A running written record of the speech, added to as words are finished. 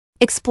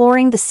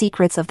exploring the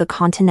secrets of the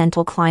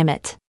continental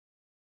climate.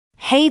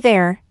 Hey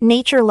there,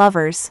 nature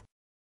lovers!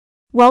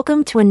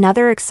 Welcome to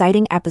another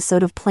exciting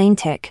episode of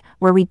Planetic,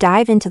 where we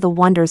dive into the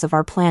wonders of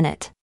our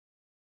planet.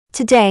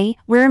 Today,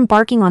 we're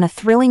embarking on a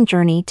thrilling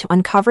journey to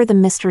uncover the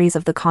mysteries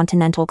of the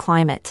continental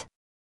climate.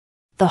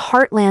 The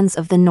Heartlands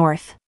of the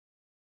North.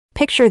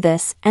 Picture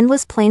this,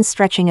 endless plains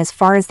stretching as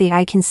far as the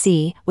eye can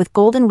see, with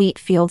golden wheat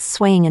fields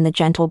swaying in the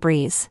gentle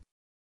breeze.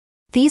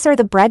 These are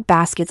the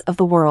breadbaskets of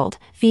the world,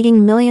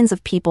 feeding millions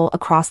of people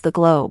across the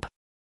globe.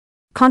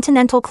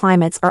 Continental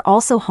climates are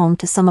also home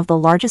to some of the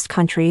largest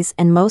countries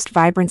and most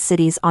vibrant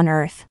cities on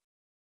Earth.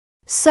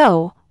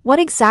 So, what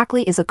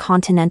exactly is a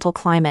continental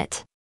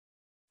climate?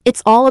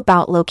 It's all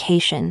about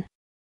location.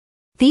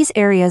 These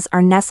areas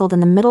are nestled in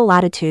the middle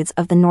latitudes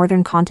of the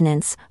northern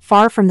continents,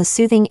 far from the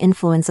soothing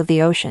influence of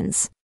the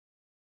oceans.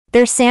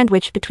 They're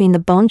sandwiched between the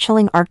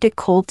bone-chilling Arctic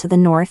cold to the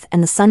north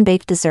and the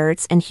sun-baked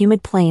deserts and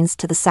humid plains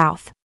to the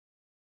south.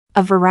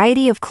 A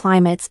variety of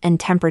climates and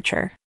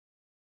temperature.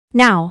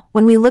 Now,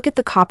 when we look at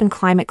the Köppen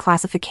climate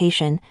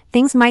classification,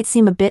 things might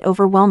seem a bit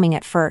overwhelming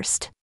at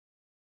first.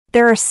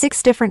 There are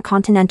 6 different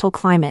continental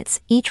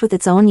climates, each with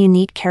its own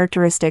unique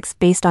characteristics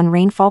based on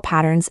rainfall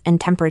patterns and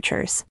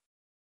temperatures.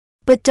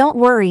 But don't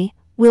worry,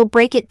 we'll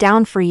break it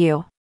down for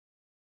you.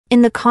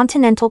 In the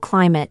continental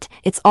climate,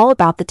 it's all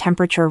about the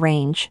temperature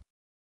range.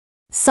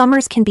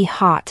 Summers can be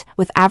hot,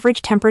 with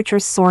average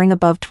temperatures soaring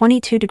above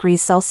 22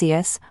 degrees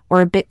Celsius, or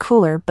a bit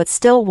cooler but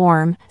still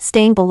warm,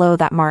 staying below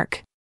that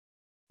mark.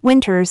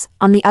 Winters,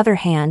 on the other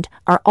hand,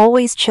 are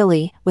always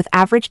chilly, with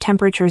average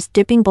temperatures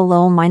dipping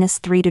below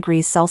 -3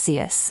 degrees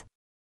Celsius.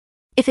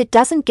 If it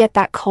doesn't get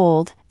that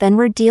cold, then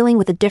we're dealing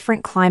with a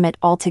different climate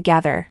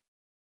altogether.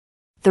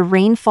 The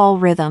rainfall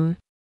rhythm.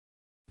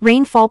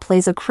 Rainfall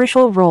plays a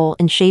crucial role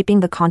in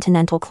shaping the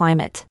continental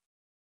climate.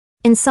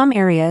 In some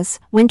areas,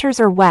 winters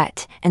are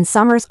wet and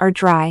summers are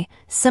dry,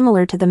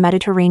 similar to the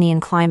Mediterranean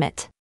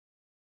climate.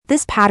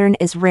 This pattern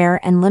is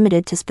rare and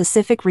limited to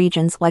specific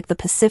regions like the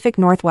Pacific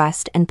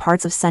Northwest and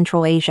parts of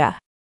Central Asia.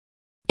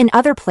 In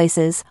other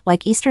places,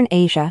 like Eastern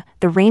Asia,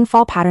 the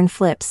rainfall pattern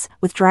flips,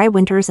 with dry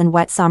winters and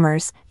wet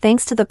summers,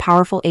 thanks to the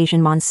powerful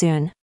Asian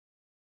monsoon.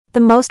 The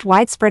most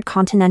widespread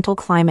continental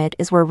climate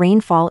is where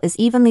rainfall is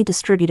evenly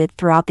distributed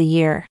throughout the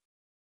year.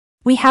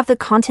 We have the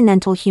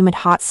continental humid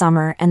hot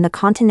summer and the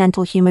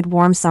continental humid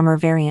warm summer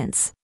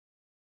variants.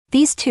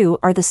 These two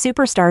are the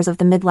superstars of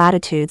the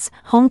mid-latitudes,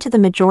 home to the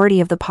majority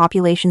of the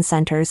population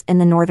centers in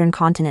the northern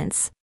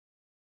continents.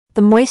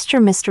 The moisture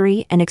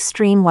mystery and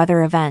extreme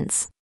weather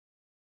events.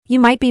 You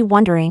might be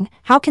wondering,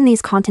 how can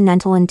these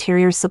continental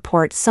interiors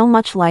support so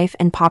much life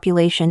and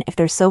population if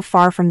they're so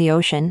far from the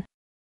ocean?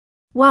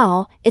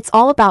 Well, it's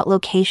all about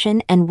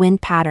location and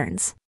wind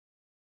patterns.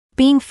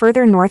 Being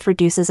further north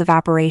reduces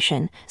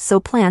evaporation, so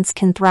plants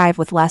can thrive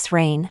with less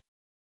rain.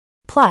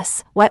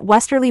 Plus, wet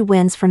westerly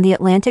winds from the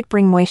Atlantic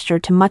bring moisture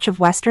to much of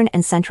western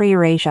and central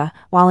Eurasia,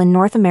 while in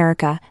North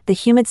America, the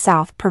humid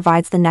south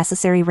provides the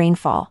necessary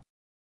rainfall.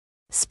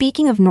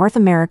 Speaking of North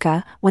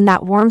America, when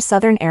that warm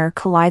southern air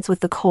collides with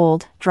the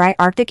cold, dry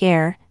Arctic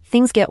air,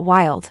 things get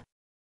wild.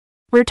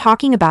 We're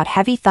talking about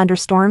heavy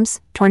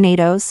thunderstorms,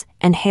 tornadoes,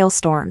 and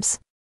hailstorms.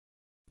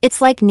 It's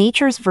like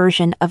nature's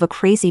version of a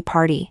crazy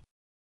party.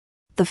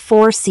 The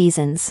 4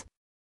 seasons.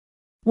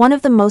 One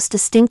of the most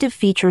distinctive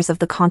features of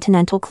the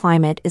continental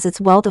climate is its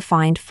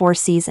well-defined 4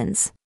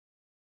 seasons.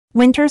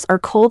 Winters are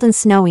cold and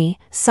snowy,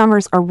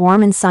 summers are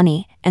warm and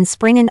sunny, and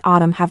spring and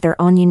autumn have their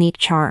own unique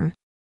charm.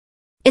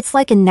 It's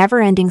like a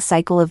never-ending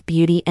cycle of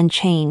beauty and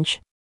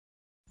change.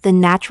 The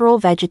natural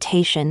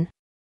vegetation.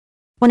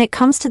 When it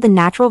comes to the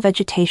natural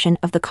vegetation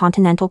of the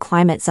continental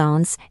climate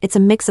zones, it's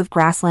a mix of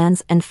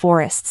grasslands and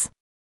forests.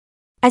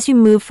 As you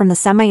move from the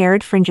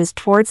semi-arid fringes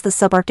towards the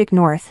subarctic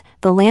north,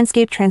 the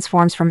landscape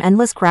transforms from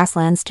endless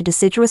grasslands to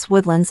deciduous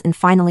woodlands and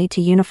finally to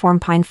uniform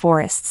pine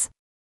forests.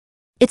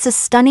 It's a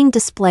stunning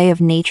display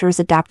of nature's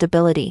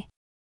adaptability.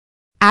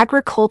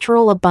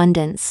 Agricultural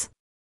abundance.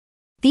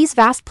 These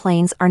vast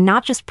plains are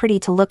not just pretty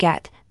to look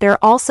at,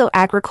 they're also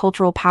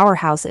agricultural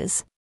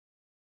powerhouses.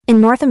 In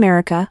North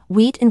America,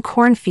 wheat and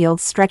corn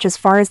fields stretch as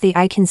far as the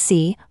eye can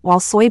see, while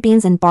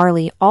soybeans and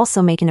barley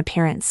also make an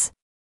appearance.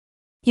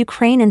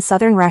 Ukraine and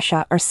southern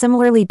Russia are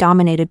similarly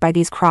dominated by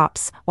these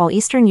crops, while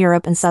Eastern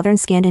Europe and southern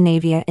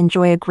Scandinavia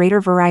enjoy a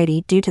greater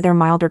variety due to their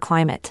milder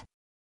climate.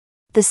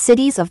 The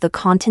cities of the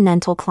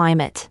continental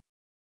climate.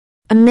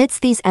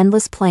 Amidst these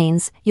endless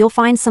plains, you'll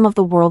find some of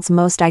the world's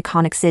most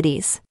iconic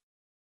cities.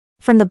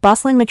 From the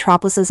bustling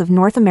metropolises of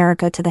North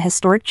America to the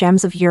historic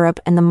gems of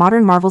Europe and the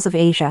modern marvels of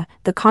Asia,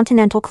 the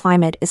continental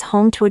climate is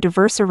home to a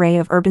diverse array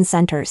of urban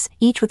centers,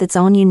 each with its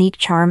own unique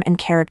charm and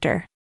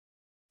character.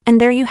 And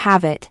there you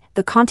have it,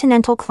 the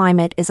continental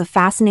climate is a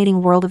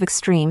fascinating world of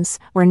extremes,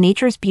 where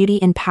nature's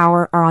beauty and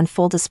power are on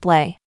full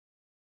display.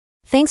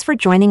 Thanks for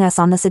joining us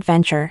on this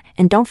adventure,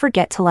 and don't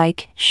forget to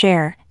like,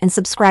 share, and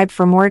subscribe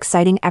for more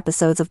exciting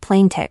episodes of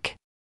Planetic.